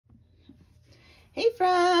Hey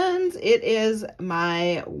friends, it is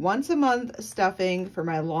my once a month stuffing for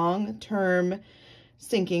my long-term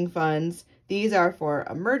sinking funds. These are for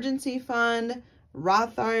emergency fund,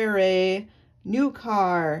 Roth IRA, new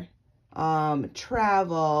car,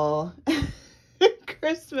 travel,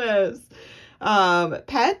 Christmas,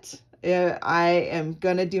 pet. I am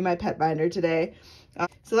gonna do my pet binder today.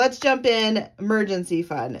 So let's jump in. Emergency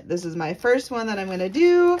fund. This is my first one that I'm gonna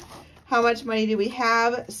do. How much money do we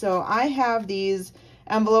have? So I have these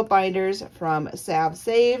envelope binders from Sav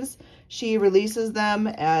Saves. She releases them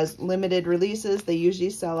as limited releases. They usually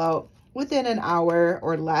sell out within an hour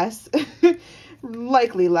or less,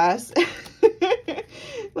 likely less,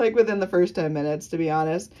 like within the first 10 minutes, to be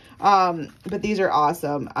honest. But these are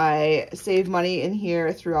awesome. I save money in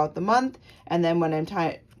here throughout the month. And then when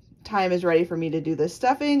time is ready for me to do this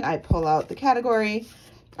stuffing, I pull out the category.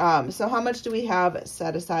 So how much do we have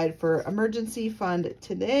set aside for emergency fund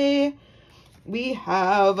today? We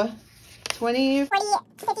have 20, 40,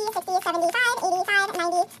 50, 60, 75, 85,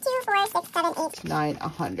 90, 2, 4, 6, 7, 8, 9,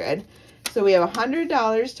 100. So we have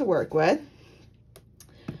 $100 to work with.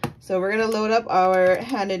 So we're going to load up our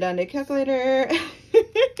handy-dandy calculator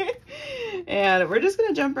and we're just going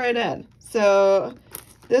to jump right in. So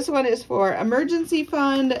this one is for emergency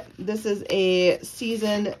fund. This is a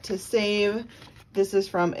season to save. This is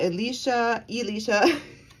from Elisha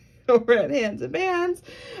over at Hands and Bands.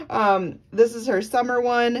 This is her summer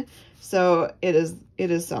one. So it is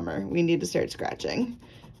summer. We need to start scratching.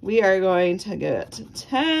 We are going to get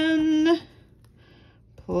 10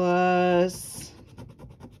 plus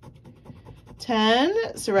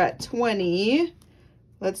 10. So we're at 20.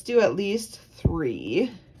 Let's do at least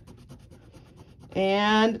 3.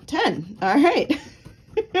 And 10. All right.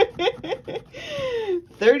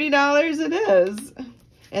 $30 it is.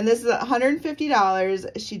 And this is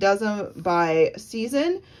 $150. She does them by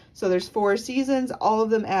season. So there's 4 seasons. All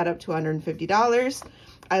of them add up to $150.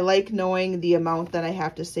 I like knowing the amount that I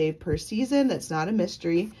have to save per season. That's not a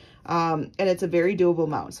mystery. And it's a very doable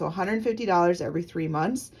amount. So $150 every 3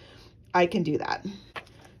 months. I can do that.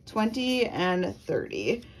 20 and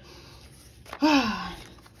 30.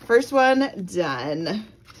 First one done.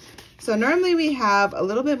 So normally we have a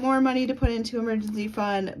little bit more money to put into emergency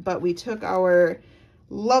fund, but we took our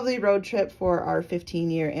lovely road trip for our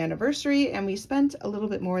 15-year anniversary and we spent a little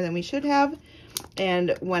bit more than we should have.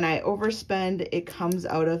 And when I overspend, it comes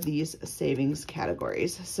out of these savings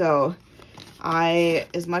categories. So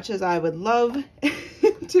as much as I would love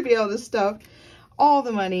to be able to stuff all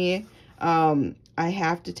the money, I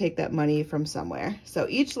have to take that money from somewhere. So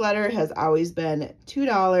each letter has always been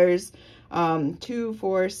 $2. 2,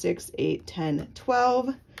 4, 6, 8, 10,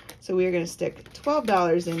 12. So we are going to stick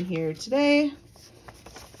 $12 in here today.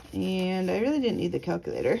 And I really didn't need the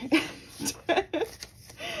calculator.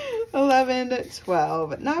 11,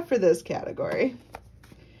 12, not for this category.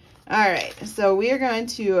 All right, so we are going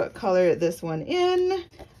to color this one in.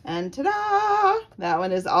 And ta-da! That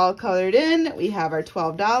one is all colored in. We have our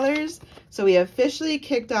 $12. So we have officially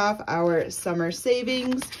kicked off our summer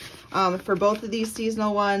savings. For both of these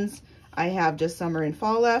seasonal ones, I have just summer and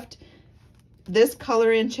fall left. This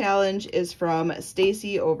color in challenge is from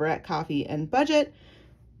Stacy over at Coffee and Budget.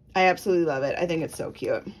 I absolutely love it. I think it's so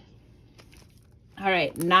cute. All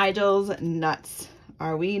right, Nigel's nuts.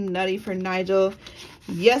 Are we nutty for Nigel?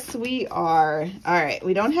 Yes, we are. All right,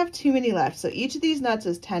 we don't have too many left. So each of these nuts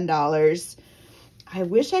is $10. I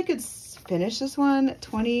wish I could finish this one.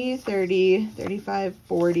 20, 30, 35,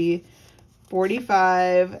 40,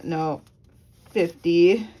 45, no,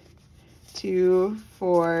 50. 2,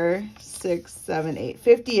 4, 6, 7, 8,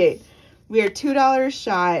 58. We are $2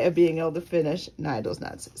 shy of being able to finish Nigel's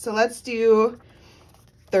nuts. So let's do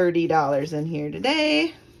 $30 in here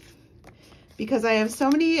today because I have so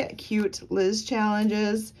many cute Liz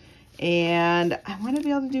challenges and I want to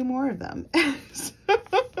be able to do more of them. So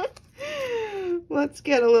let's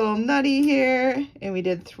get a little nutty here. And we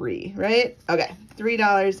did 3, right? Okay,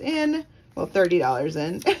 $3 in, well, $30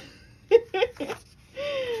 in.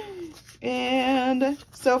 And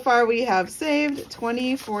so far we have saved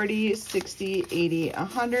 20, 40, 60, 80,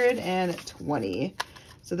 120.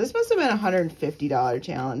 So this must have been a $150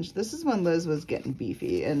 challenge. This is when Liz was getting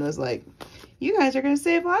beefy and was like, you guys are going to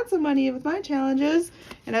save lots of money with my challenges.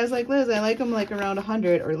 And I was like, Liz, I like them like around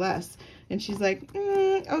 100 or less. And she's like,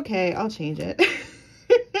 okay, I'll change it.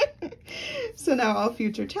 So now all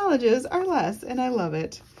future challenges are less and I love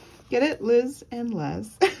it. Get it? Liz and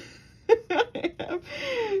Les. I have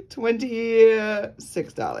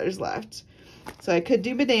 $26 left. So I could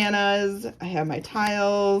do bananas. I have my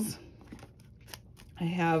tiles. I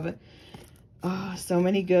have so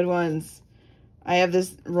many good ones. I have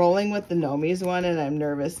this rolling with the Nomies one and I'm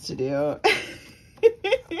nervous to do.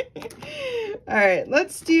 All right,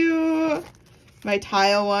 let's do my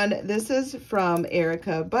tile one. This is from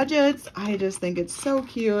Erica Budgets. I just think it's so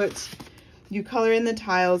cute. You color in the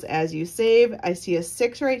tiles as you save. I see a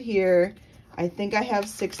 6 right here. I think I have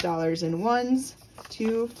 $6 in ones.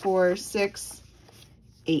 2, 4, 6,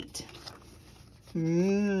 8.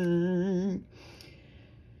 And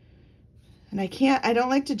I don't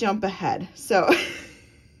like to jump ahead, so.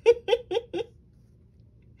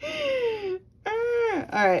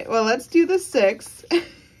 All right, well, let's do the 6.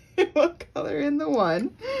 We'll color in the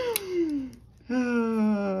 1.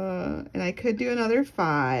 And I could do another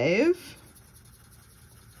 5.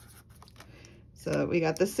 So we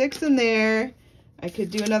got the 6 in there. I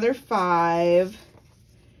could do another 5.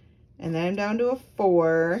 And then I'm down to a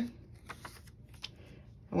 4.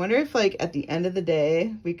 I wonder if, like, at the end of the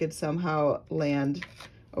day, we could somehow land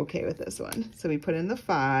okay with this one. So we put in the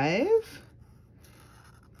 5.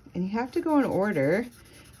 And you have to go in order.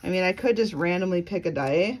 I mean, I could just randomly pick a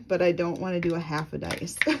die, but I don't want to do a half a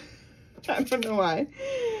dice. I don't know why.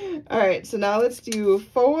 All right, so now let's do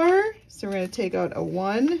 4. So we're going to take out a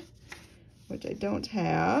 1, which I don't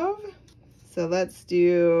have. So let's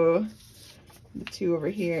do the 2 over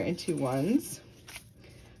here and 2 1s.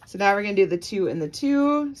 So now we're going to do the 2 and the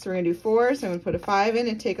 2. So we're going to do 4. So I'm going to put a 5 in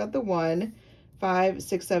and take out the 1. 5,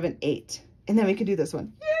 6, 7, 8. And then we can do this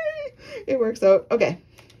one. Yay! It works out. Okay.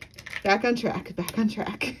 Back on track. Back on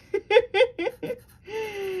track.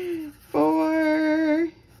 4.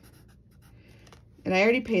 And I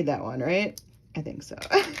already paid that one, right? I think so.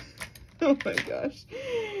 Oh my gosh.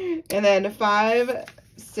 And then 5,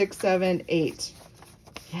 6, 7, 8.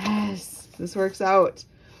 Yes, this works out.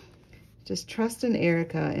 Just trust in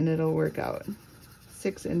Erica and it'll work out.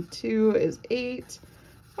 6 and 2 is 8.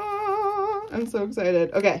 Oh, I'm so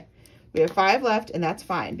excited. Okay, we have 5 left and that's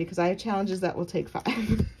fine because I have challenges that will take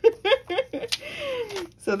 5.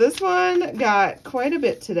 So this one got quite a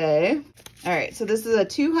bit today. All right, so this is a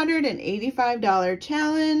 $285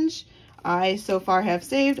 challenge. I so far have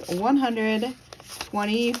saved 100,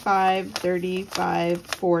 25, 35,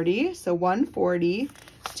 40. So 140,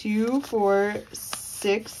 2, 4,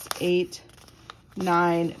 6, 8,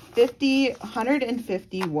 9, 50,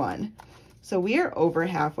 151. So we are over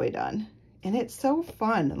halfway done. And it's so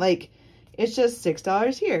fun. Like, it's just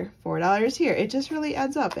 $6 here, $4 here. It just really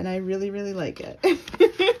adds up and I really, really like it.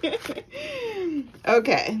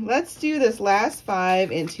 Okay, let's do this last 5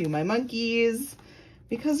 into my monkeys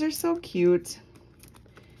because they're so cute.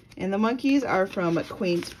 And the monkeys are from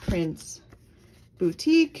Quaint Prince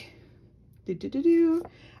Boutique. And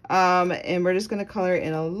we're just gonna color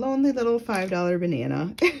in a lonely little $5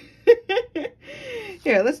 banana.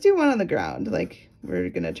 Here, let's do one on the ground. Like, we're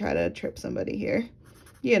gonna try to trip somebody here.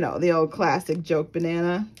 You know, the old classic joke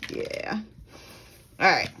banana. Yeah.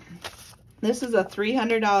 All right. This is a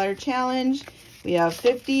 $300 challenge. We have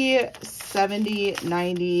 50, 70,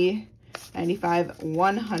 90, 95,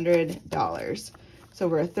 $100. So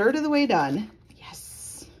we're a third of the way done.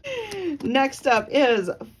 Yes. Next up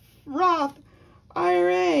is Roth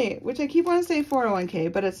IRA, which I keep wanting to say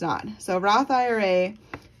 401k, but it's not. So Roth IRA,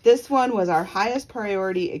 this one was our highest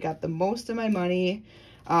priority. It got the most of my money.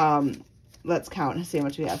 Let's count and see how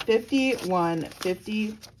much we have. 51,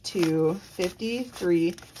 52,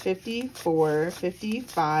 53, 54,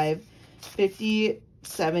 55, 50,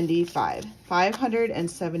 75,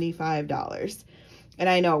 $575. And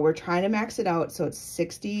I know we're trying to max it out, so it's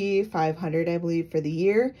 $6,500, I believe, for the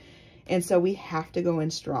year. And so we have to go in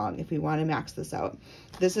strong if we want to max this out.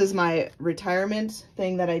 This is my retirement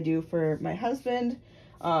thing that I do for my husband.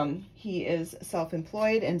 He is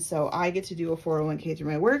self-employed, and so I get to do a 401k through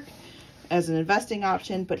my work as an investing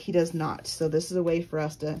option, but he does not. So this is a way for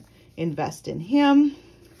us to invest in him.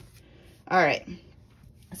 All right.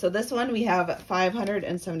 So this one, we have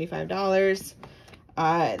 $575.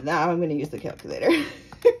 Now I'm going to use the calculator.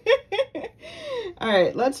 All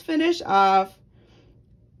right, let's finish off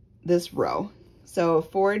this row. So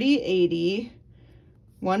 40, 80,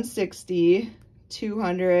 160,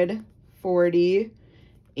 200, 40,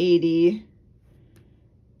 80,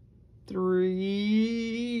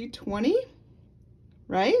 320,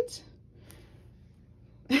 right?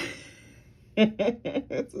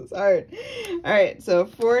 This is hard. All right, so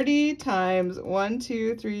 40 times 1,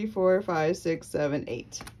 2, 3, 4, 5, 6, 7,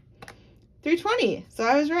 8. 320. So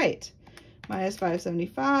I was right. Minus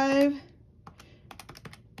 575.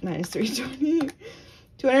 Minus 320.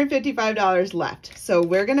 $255 left. So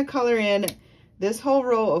we're going to color in this whole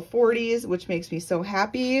row of 40s, which makes me so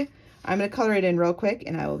happy. I'm going to color it in real quick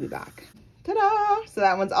and I will be back. Ta-da! So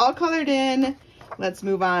that one's all colored in. let's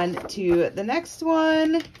move on to the next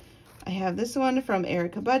one. I have this one from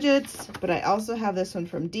Erica Budgets, but I also have this one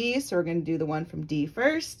from D, so we're going to do the one from D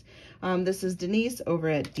first. This is Denise over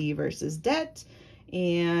at D versus Debt,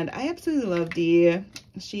 and I absolutely love D.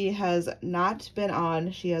 She has not been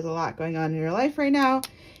on. She has a lot going on in her life right now,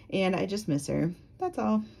 and I just miss her. That's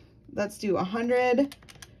all. Let's do 100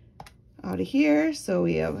 out of here, so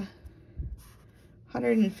we have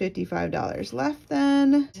 $155 left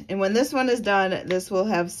then. And when this one is done, this will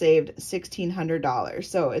have saved $1,600.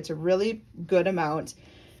 So it's a really good amount.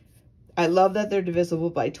 I love that they're divisible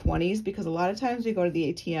by 20s because a lot of times we go to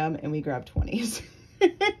the ATM and we grab 20s.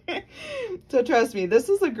 So trust me, this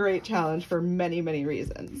is a great challenge for many, many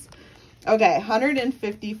reasons. Okay,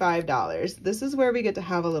 $155. This is where we get to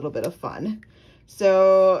have a little bit of fun.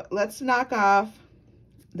 So let's knock off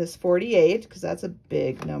this 48 because that's a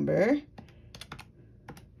big number.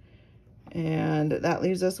 And that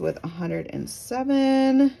leaves us with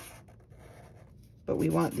 107, but we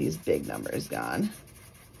want these big numbers gone.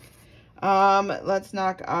 Let's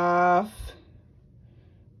knock off,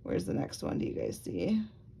 where's the next one? Do you guys see?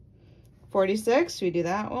 46, should we do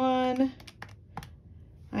that one?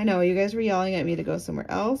 I know you guys were yelling at me to go somewhere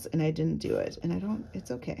else and I didn't do it, and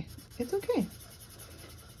it's okay. It's okay.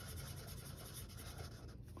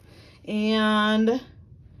 And if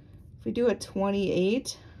we do a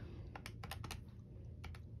 28,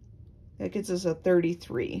 that gets us a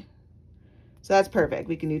 33. So that's perfect.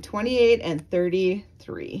 We can do 28 and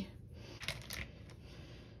 33.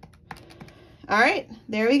 All right,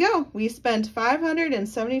 there we go. We spent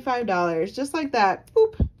 $575, just like that.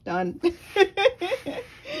 Boop, done.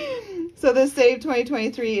 So this Save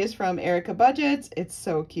 2023 is from Erica Budgets. It's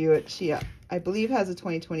so cute. She, I believe, has a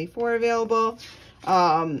 2024 available.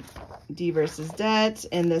 D versus Debt.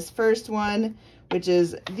 And this first one, which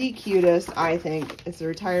is the cutest, I think. It's a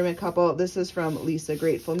retirement couple. This is from Lisa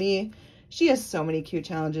Grateful Me. She has so many cute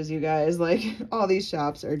challenges, you guys. Like, all these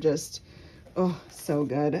shops are just, oh, so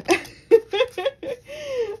good.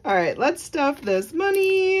 All right, let's stuff this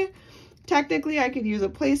money. Technically, I could use a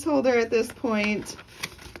placeholder at this point.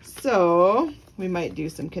 So we might do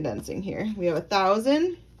some condensing here. We have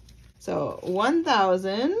 1,000. So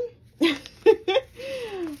 1,000.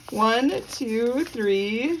 1, 2,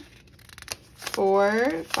 3,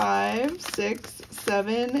 4, 5, 6,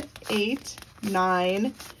 7, 8,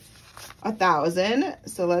 9, 1,000.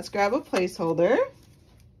 So let's grab a placeholder.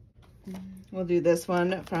 We'll do this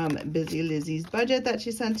one from Busy Lizzie's budget that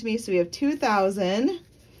she sent to me. So we have 2,000,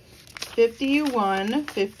 51,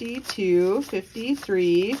 52,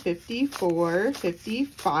 53, 54,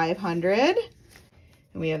 5,500.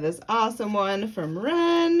 And we have this awesome one from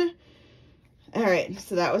Ren. All right,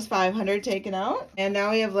 so that was 500 taken out. And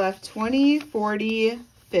now we have left 20, 40,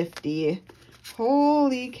 50.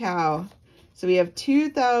 Holy cow. So we have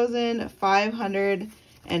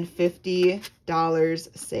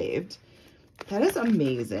 $2,550 saved. That is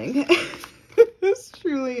amazing. It's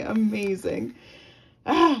truly amazing.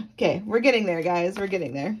 Okay, we're getting there, guys. We're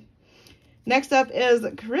getting there. Next up is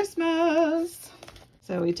Christmas.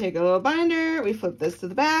 So we take a little binder, we flip this to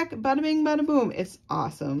the back, bada bing, bada boom. It's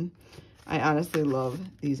awesome. I honestly love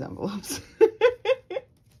these envelopes.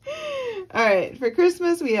 All right, for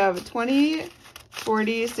Christmas, we have 20,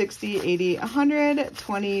 40, 60, 80, 100,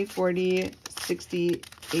 20, 40, 60,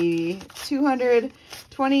 80, 200,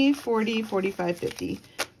 20, 40, 45, 50.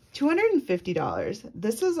 $250.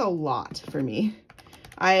 This is a lot for me.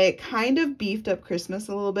 I kind of beefed up Christmas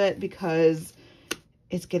a little bit because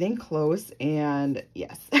it's getting close, and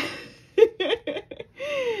yes.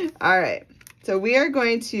 All right, so we are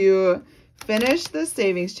going to finish the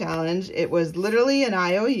savings challenge. It was literally an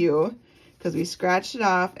IOU because we scratched it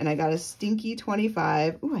off and I got a stinky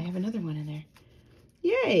 25. Ooh, I have another one in there.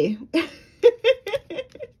 Yay.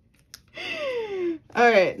 All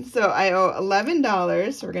right, so I owe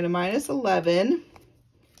 $11, so we're going to minus 11.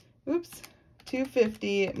 Oops,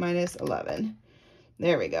 250 minus 11.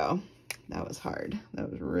 There we go. That was hard. That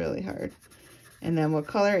was really hard. And then we'll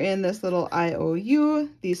color in this little IOU.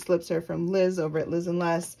 These slips are from Liz over at Liz and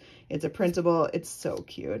Les. It's a printable. It's so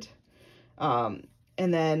cute. And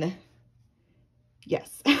then,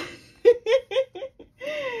 yes.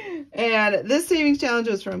 And this savings challenge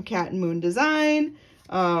was from Cat and Moon Design.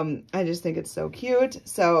 I just think it's so cute.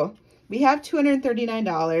 So we have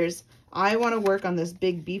 $239. I want to work on this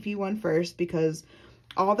big beefy one first because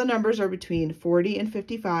all the numbers are between 40 and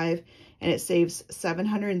 55 and it saves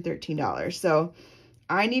 $713. So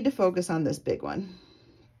I need to focus on this big one.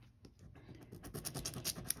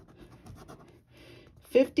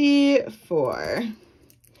 54.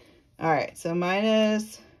 All right, so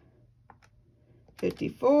minus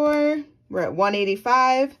 54, We're at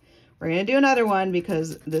 185. We're going to do another one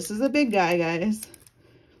because this is a big guy, guys.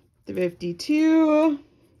 52.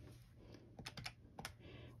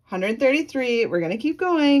 133. We're going to keep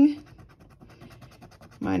going.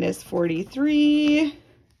 Minus 43.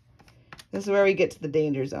 This is where we get to the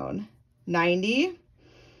danger zone. 90.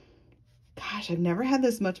 Gosh, I've never had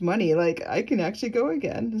this much money. Like, I can actually go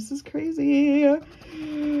again. This is crazy.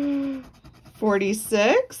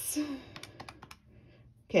 46.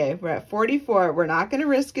 Okay, we're at 44. We're not going to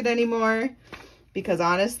risk it anymore because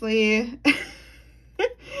honestly,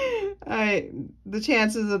 the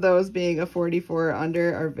chances of those being a 44 or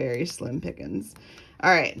under are very slim pickings. All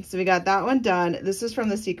right, so we got that one done. This is from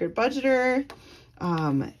the Secret Budgeter.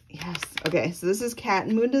 Yes. Okay, so this is Cat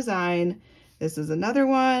and Moon Design. This is another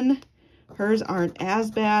one. Hers aren't as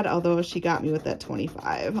bad, although she got me with that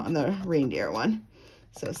 25 on the reindeer one.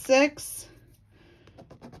 So 6.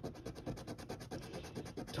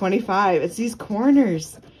 25. It's these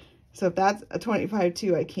corners. So if that's a 25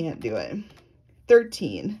 too, I can't do it.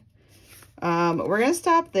 13. We're going to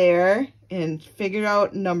stop there and figure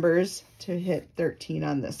out numbers to hit 13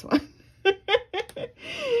 on this one.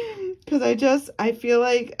 Because I feel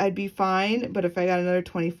like I'd be fine, but if I got another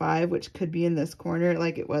 25, which could be in this corner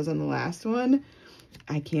like it was on the last one,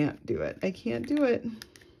 I can't do it. I can't do it.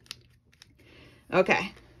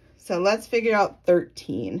 Okay, so let's figure out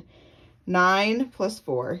 13. 9 plus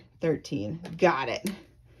 4, 13. Got it.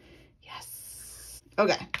 Yes.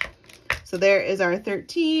 Okay, so there is our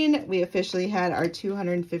 13. We officially had our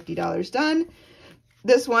 $250 done.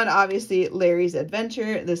 This one, obviously, Larry's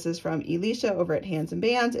Adventure. This is from Elisha over at Hands and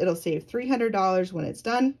Bands. It'll save $300 when it's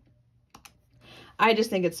done. I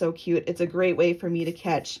just think it's so cute. It's a great way for me to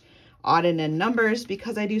catch odd and end numbers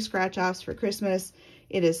because I do scratch offs for Christmas.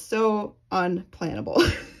 It is so unplannable.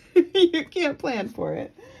 You can't plan for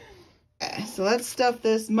it. So let's stuff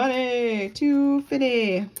this money.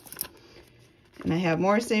 $250. And I have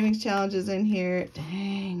more savings challenges in here.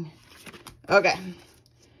 Dang. Okay.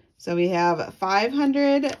 So we have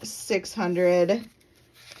 500, 600,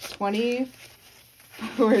 20,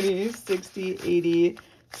 40, 60, 80,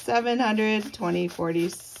 700, 20, 40,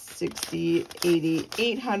 60, 80,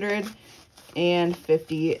 800, and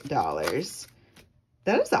 $50.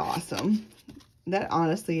 That is awesome. That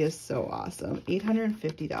honestly is so awesome.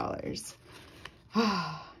 $850.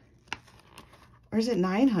 Or is it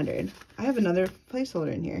 900? I have another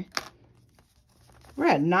placeholder in here. We're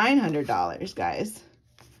at $900, guys.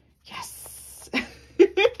 Yes.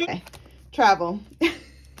 Okay. Travel.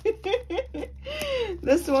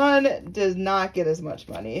 This one does not get as much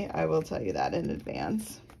money. I will tell you that in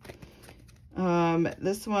advance.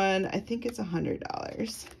 This one, I think it's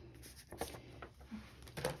 $100.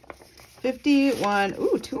 51.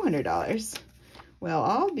 Ooh, $200. Well,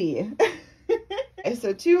 I'll be.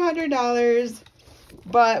 So $200,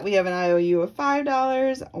 but we have an IOU of $5.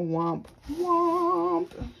 Womp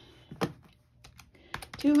womp.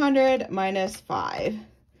 200 minus 5.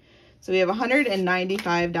 So we have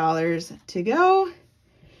 $195 to go.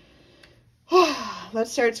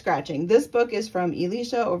 Let's start scratching. This book is from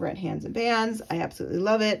Elisha over at Hands and Bands. I absolutely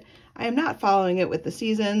love it. I am not following it with the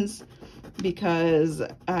seasons because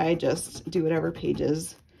I just do whatever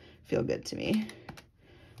pages feel good to me.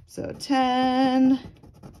 So 10,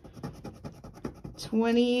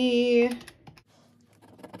 20, 5,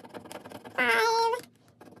 20,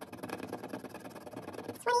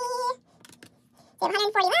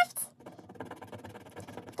 140 left,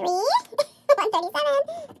 3, 137,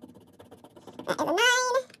 that is a 9,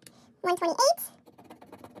 128,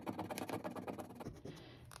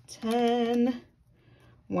 10,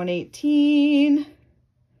 118.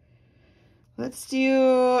 Let's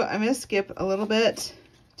do, I'm going to skip a little bit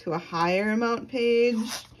to a higher amount page.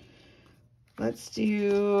 Let's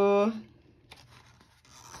do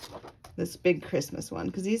this big Christmas one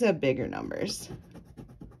because these have bigger numbers.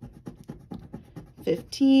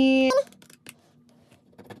 15.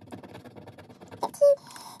 15.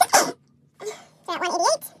 So at 188, or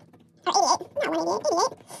 88, not 188,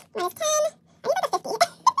 88, minus 10, I think that's a 50.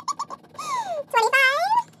 25,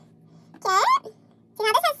 okay, so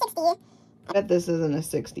now this has 60. I bet this isn't a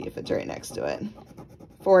 60 if it's right next to it.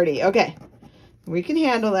 40, okay, we can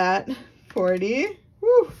handle that. 40,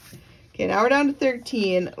 woo. Okay, now we're down to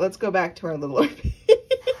 13. Let's go back to our little page.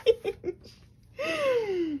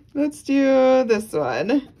 Let's do this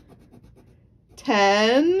one.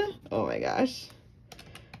 10, oh my gosh.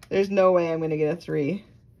 There's no way I'm gonna get a 3.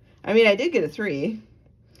 I mean, I did get a 3,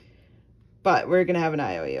 but we're gonna have an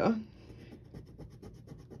IOU.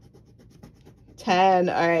 10,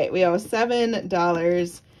 all right, we owe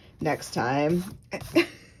 $7 next time.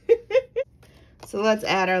 So let's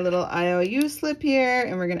add our little IOU slip here,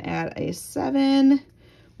 and we're gonna add a 7.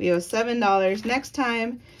 We owe $7 next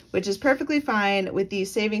time, which is perfectly fine. With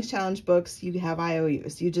these Savings Challenge books, you have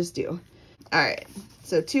IOUs, you just do. All right,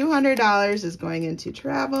 so $200 is going into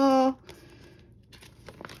travel.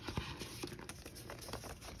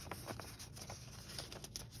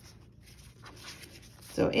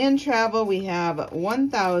 So in travel, we have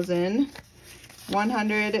 1,000,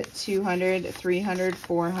 100, 200, 300,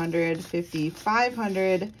 400, 50,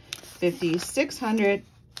 500, 50, 600,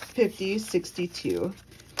 50, 62.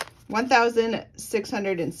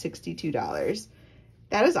 $1,662.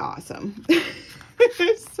 That is awesome.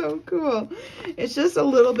 It's so cool. It's just a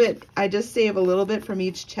little bit, I just save a little bit from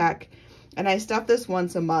each check, and I stuff this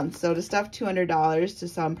once a month. So to stuff $200 to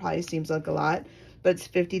some probably seems like a lot, but it's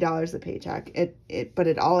 $50 a paycheck. But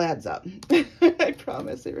it all adds up. I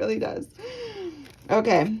promise, it really does.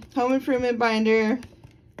 Okay, home improvement binder.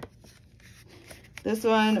 This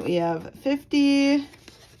one we have 50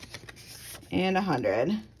 and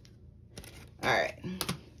 100. All right,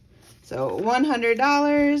 so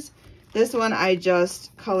 $100. This one I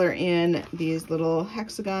just color in these little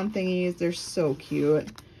hexagon thingies. They're so cute.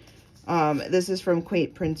 This is from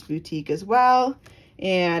Quaint Prince Boutique as well.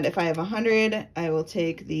 And if I have 100, I will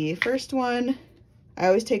take the first one. I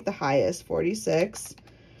always take the highest, 46,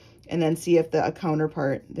 and then see if the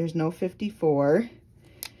counterpart, there's no 54.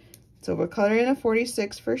 So we'll color in a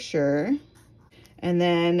 46 for sure. And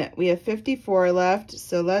then we have 54 left.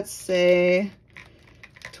 So let's say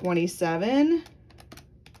 27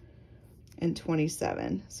 and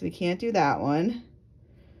 27. So we can't do that one.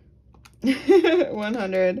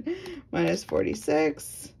 100 minus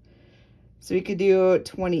 46. So we could do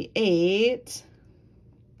 28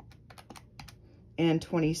 and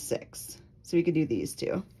 26. So we could do these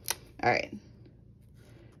two. All right.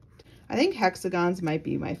 I think hexagons might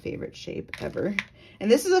be my favorite shape ever. And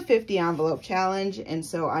this is a 50 envelope challenge. And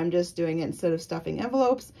so I'm just doing it instead of stuffing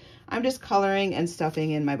envelopes. I'm just coloring and stuffing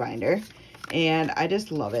in my binder. And I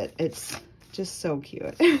just love it. It's just so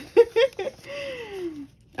cute.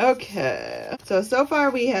 Okay, so far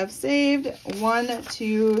we have saved 1,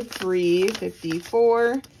 2, 3,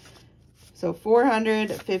 54. So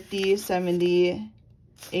 400, 50, 70,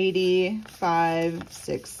 80, 5,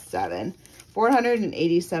 6, 7.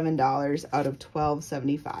 $487 out of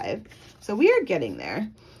 $1,275. So we are getting there.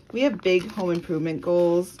 We have big home improvement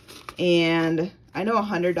goals, and I know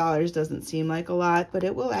 $100 doesn't seem like a lot, but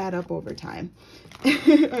it will add up over time.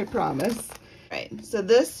 I promise. All right, so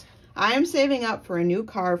this, I am saving up for a new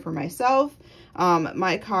car for myself.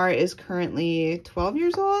 My car is currently 12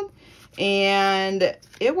 years old, and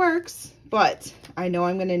it works, but I know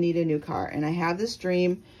I'm gonna need a new car, and I have this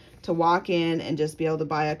dream to walk in and just be able to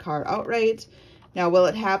buy a car outright. Now, will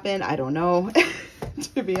it happen? I don't know,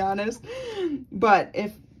 to be honest. But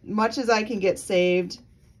if much as I can get saved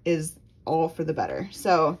is all for the better.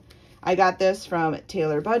 So I got this from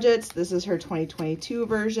Taylor Budgets. This is her 2022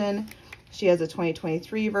 version. She has a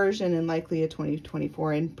 2023 version and likely a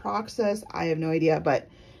 2024 in process. I have no idea, but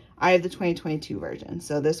I have the 2022 version.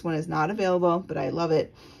 So this one is not available, but I love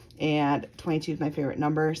it. And 22 is my favorite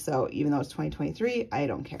number. So even though it's 2023, I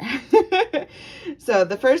don't care. So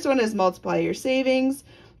the first one is multiply your savings.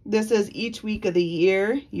 This is each week of the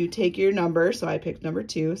year. You take your number. So I picked number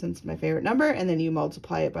 2 since it's my favorite number, and then you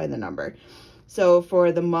multiply it by the number. So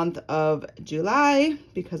for the month of July,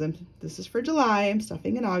 because this is for July, I'm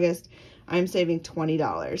stuffing in August, I'm saving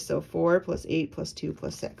 $20. So 4 plus 8 plus 2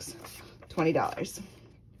 plus 6, $20.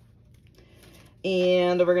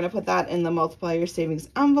 And we're going to put that in the multiply your savings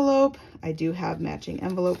envelope. I do have matching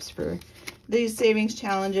envelopes for these savings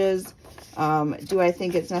challenges. Do I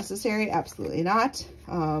think it's necessary? Absolutely not.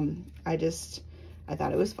 I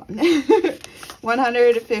thought it was fun.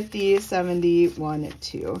 150, 70, 1,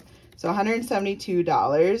 2. So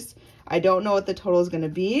 $172. I don't know what the total is going to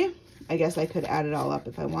be. I guess I could add it all up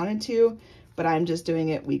if I wanted to, but I'm just doing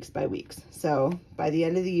it weeks by weeks. So by the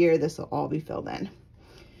end of the year, this will all be filled in.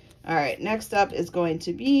 All right, next up is going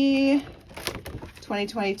to be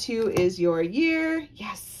 2022 is your year.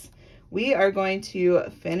 Yes, we are going to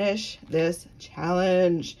finish this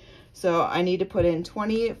challenge. So I need to put in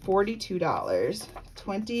 $42.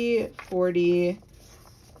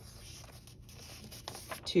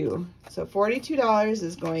 $42. So $42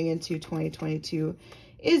 is going into 2022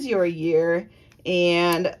 is your year.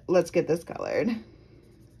 And let's get this colored.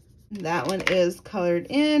 That one is colored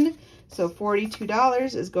in. So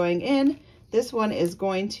 $42 is going in. This one is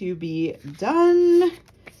going to be done.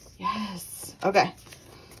 Yes. Okay.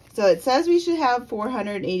 So it says we should have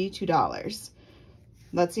 $482.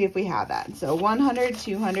 let's see if we have that. So 100,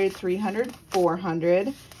 200, 300,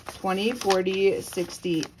 400, 20, 40,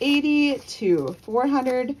 60, 80 to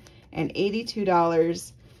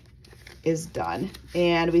 $482 is done.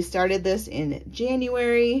 And we started this in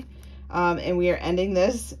January, and we are ending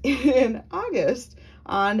this in August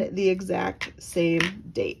on the exact same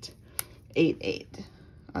date, 8/8,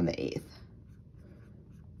 on the 8th.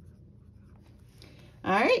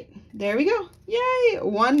 All right, there we go. Yay,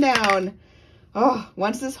 one down. Oh,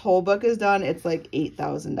 once this whole book is done, it's like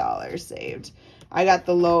 $8,000 saved. I got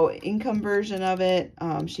the low income version of it.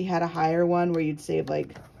 She had a higher one where you'd save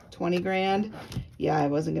like 20 grand. Yeah, I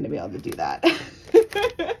wasn't going to be able to do that.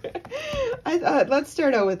 I thought, let's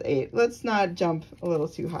start out with 8. Let's not jump a little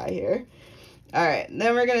too high here. All right,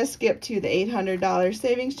 then we're going to skip to the $800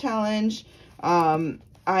 savings challenge. I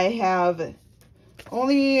have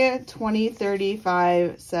only 20,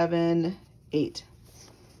 35, 7, 8.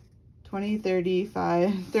 20, 35,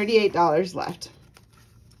 $38 left.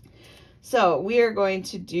 So we are going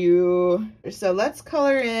to do, so let's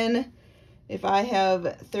color in, if I have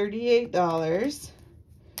 $38,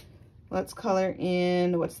 let's color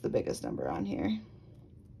in, what's the biggest number on here?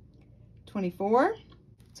 24.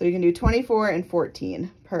 So you can do 24 and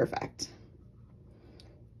 14, perfect.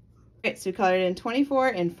 Okay, so we colored in 24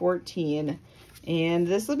 and 14, and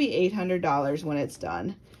this will be $800 when it's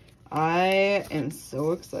done. I am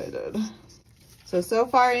so excited. So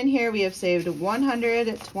far in here, we have saved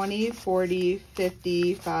 100, 20, 40,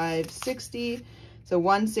 55, 60. So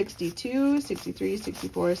 162, 63,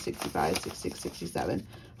 64, 65, 66, 67,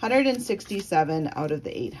 167 out of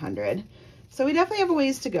the 800. So we definitely have a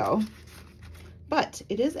ways to go, but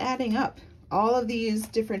it is adding up. All of these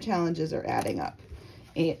different challenges are adding up.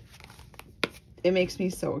 It makes me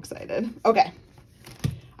so excited. Okay,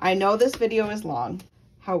 I know this video is long.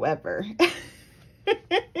 However,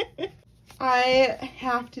 I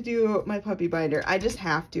have to do my puppy binder. I just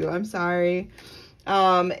have to. I'm sorry.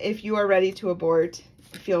 If you are ready to abort,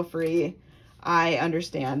 feel free. I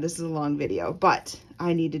understand this is a long video, but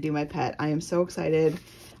I need to do my pet. I am so excited.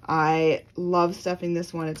 I love stuffing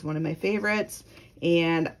this one. It's one of my favorites,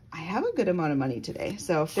 and I have a good amount of money today.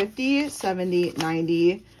 So 50, 70,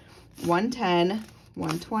 90, 110,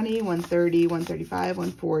 120, 130, 135,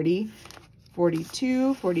 140,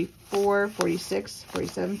 42, 44, 46,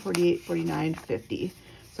 47, 48, 49, 50.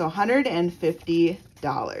 So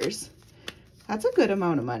 $150. That's a good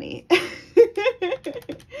amount of money.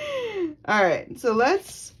 All right, so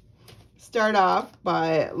let's start off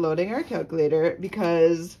by loading our calculator,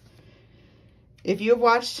 because if you have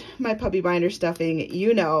watched my puppy binder stuffing,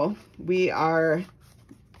 you know we are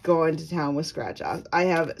going to town with scratch offs. I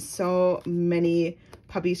have so many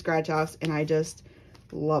puppy scratch offs, and I just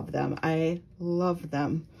love them. I love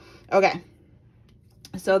them. Okay,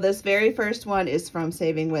 so this very first one is from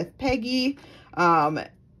Saving with Peggy.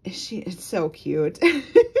 It's so cute.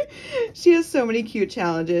 She has so many cute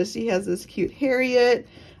challenges. She has this cute Harriet.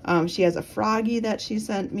 She has a Froggy that she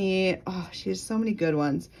sent me. Oh, she has so many good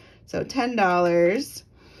ones. So $10.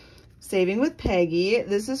 Saving with Peggy.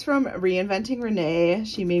 This is from Reinventing Renee.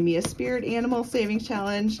 She made me a spirit animal savings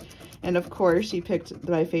challenge. And of course, she picked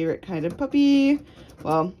my favorite kind of puppy.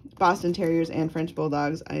 Well, Boston Terriers and French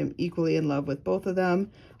Bulldogs. I am equally in love with both of them.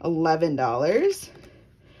 $11.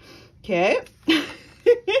 Okay.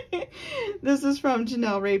 This is from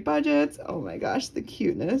Janelle Ray Budgets. Oh my gosh, the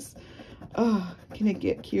cuteness. Oh, can it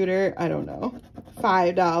get cuter? I don't know.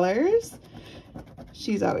 $5.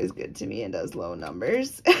 She's always good to me and does low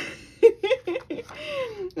numbers.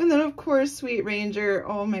 And then of course, Sweet Ranger.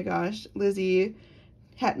 Oh my gosh, Lizzie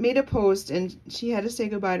had made a post and she had to say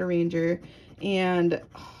goodbye to Ranger, and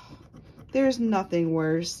there's nothing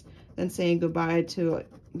worse than saying goodbye to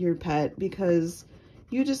your pet, because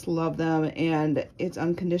you just love them and it's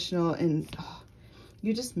unconditional, and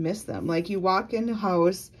you just miss them. Like, you walk in the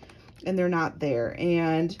house and they're not there,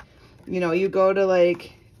 and you know, you go to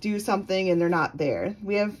like do something and they're not there.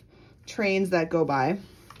 We have trains that go by,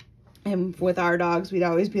 and with our dogs, we'd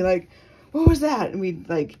always be like, what was that? And we'd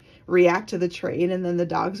like react to the train, and then the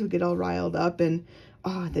dogs would get all riled up, and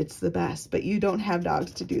oh, that's the best. But you don't have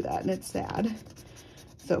dogs to do that, and it's sad.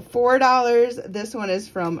 So $4. This one is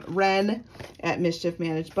from Ren at Mischief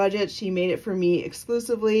Managed Budget. She made it for me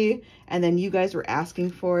exclusively, and then you guys were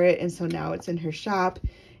asking for it, and so now it's in her shop.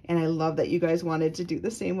 And I love that you guys wanted to do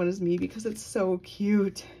the same one as me, because it's so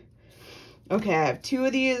cute. Okay, I have 2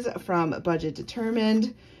 of these from Budget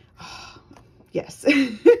Determined. Oh, yes.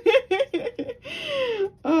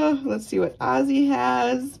 Oh, let's see what Ozzy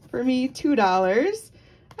has for me. $2.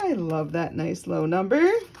 I love that nice low number.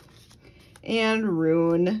 And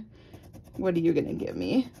Rune, what are you gonna give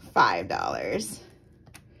me? $5.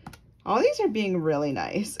 All these are being really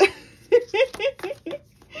nice.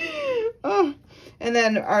 Oh, and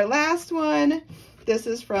then our last one, this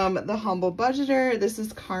is from the Humble Budgeter. This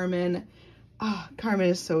is Carmen. Oh, Carmen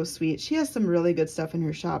is so sweet. She has some really good stuff in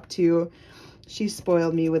her shop too. She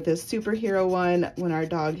spoiled me with this superhero one. When our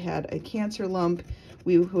dog had a cancer lump,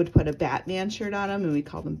 we would put a Batman shirt on him and we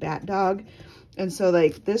called him Bat Dog. And so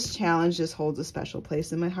like this challenge just holds a special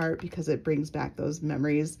place in my heart because it brings back those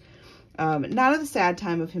memories. Not of the sad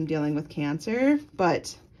time of him dealing with cancer,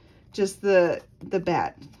 but just the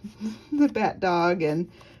bat dog. And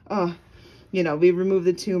oh, you know, we removed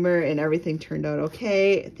the tumor and everything turned out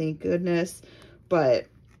okay, thank goodness. But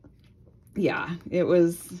yeah,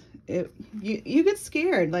 you get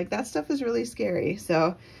scared. Like that stuff is really scary.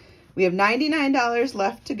 So we have $99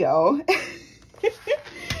 left to go.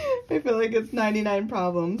 I feel like it's 99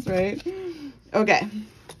 problems, right? Okay,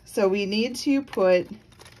 so we need to put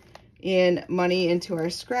in money into our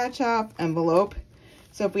scratch off envelope.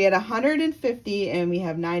 So if we had 150 and we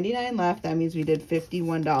have 99 left, that means we did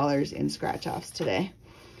 $51 in scratch offs today.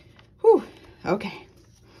 Whew, okay.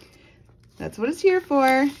 That's what it's here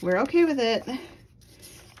for. We're okay with it.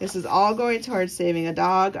 This is all going towards saving a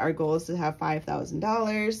dog. Our goal is to have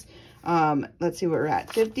 $5,000. Let's see what we're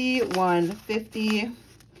at. 50, 150,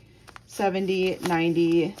 70,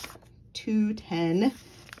 90, 210,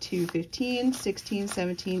 215, 16,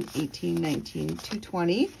 17, 18, 19,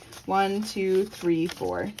 220, 1, 2, 3,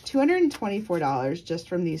 4. $224 just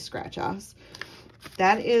from these scratch offs.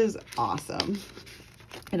 That is awesome.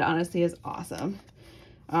 It honestly is awesome.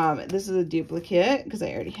 This is a duplicate because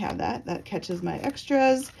I already have that. That catches my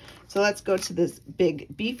extras. So let's go to this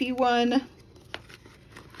big beefy one.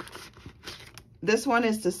 This one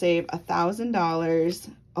is to save $1,000.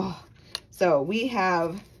 Oh, so we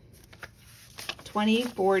have 20,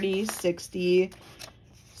 40, 60,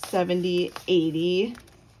 70, 80,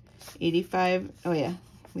 85. Oh yeah,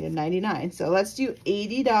 we had 99. So let's do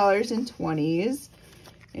 $80 in 20s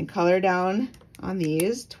and color down on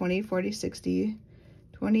these. 20, 40, 60,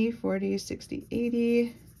 20, 40, 60,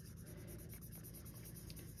 80.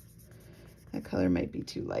 That color might be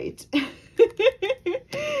too light. I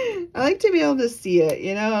like to be able to see it,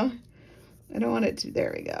 you know? I don't want it to,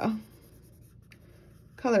 there we go.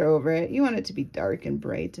 Color over it. You want it to be dark and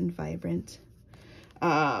bright and vibrant.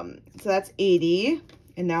 So that's 80.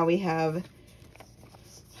 And now we have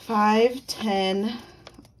 5, 10,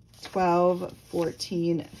 12,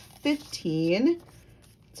 14, 15.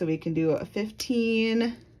 So we can do a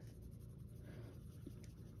 15.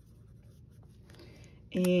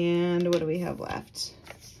 And what do we have left?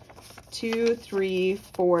 $2, $3,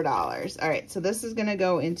 $4. All right, so this is gonna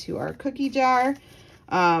go into our cookie jar.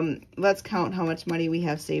 Let's count how much money we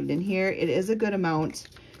have saved in here. It is a good amount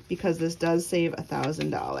because this does save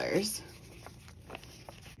 $1,000.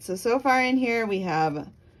 So far in here we have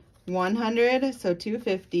 100, so 2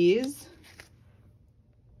 50s,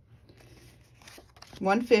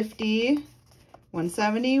 150,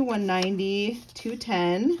 170, 190,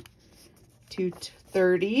 210,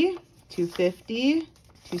 230, 250,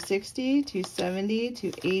 260, 270,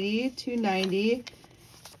 280, 290,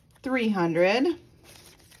 300,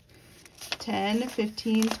 10,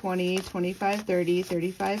 15, 20, 25, 30,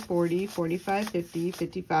 35, 40, 45, 50,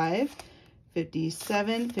 55,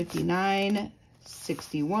 57, 59,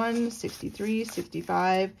 61, 63,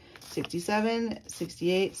 65, 67,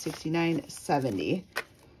 68, 69, 70. Is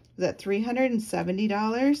that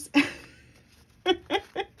 $370?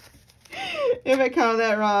 If I count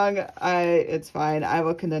that wrong, it's fine. I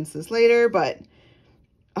will condense this later, but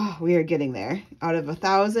oh, we are getting there. Out of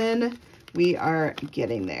 1,000, we are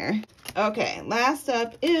getting there. Okay, last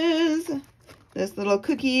up is this little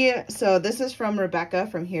cookie. So this is from Rebecca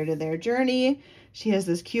from Here to Their Journey. She has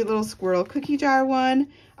this cute little squirrel cookie jar one.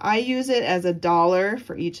 I use it as $1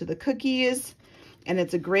 for each of the cookies, and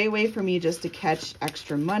it's a great way for me just to catch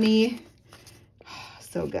extra money.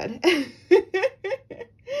 So good.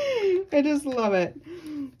 I just love it.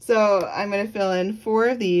 So I'm going to fill in 4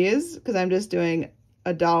 of these because I'm just doing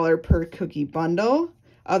 $1 per cookie bundle.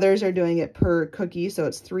 Others are doing it per cookie, so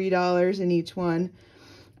it's $3 in each one.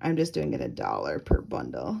 I'm just doing it $1 per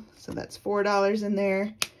bundle. So that's $4 in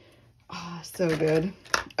there. Oh, so good.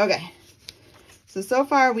 Okay. So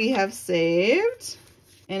far we have saved.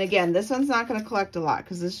 And again, this one's not going to collect a lot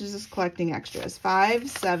because this is just collecting extras. $5,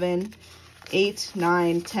 $7, $8,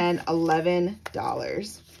 $9, $10,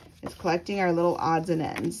 $11. It's collecting our little odds and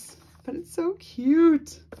ends. But it's so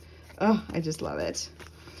cute. Oh, I just love it.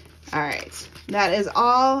 All right, that is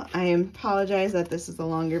all. I apologize that this is a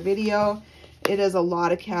longer video. It is a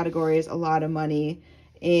lot of categories, a lot of money,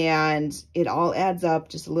 and it all adds up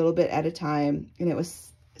just a little bit at a time. And it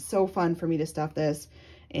was so fun for me to stuff this.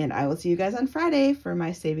 And I will see you guys on Friday for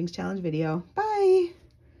my savings challenge video. Bye.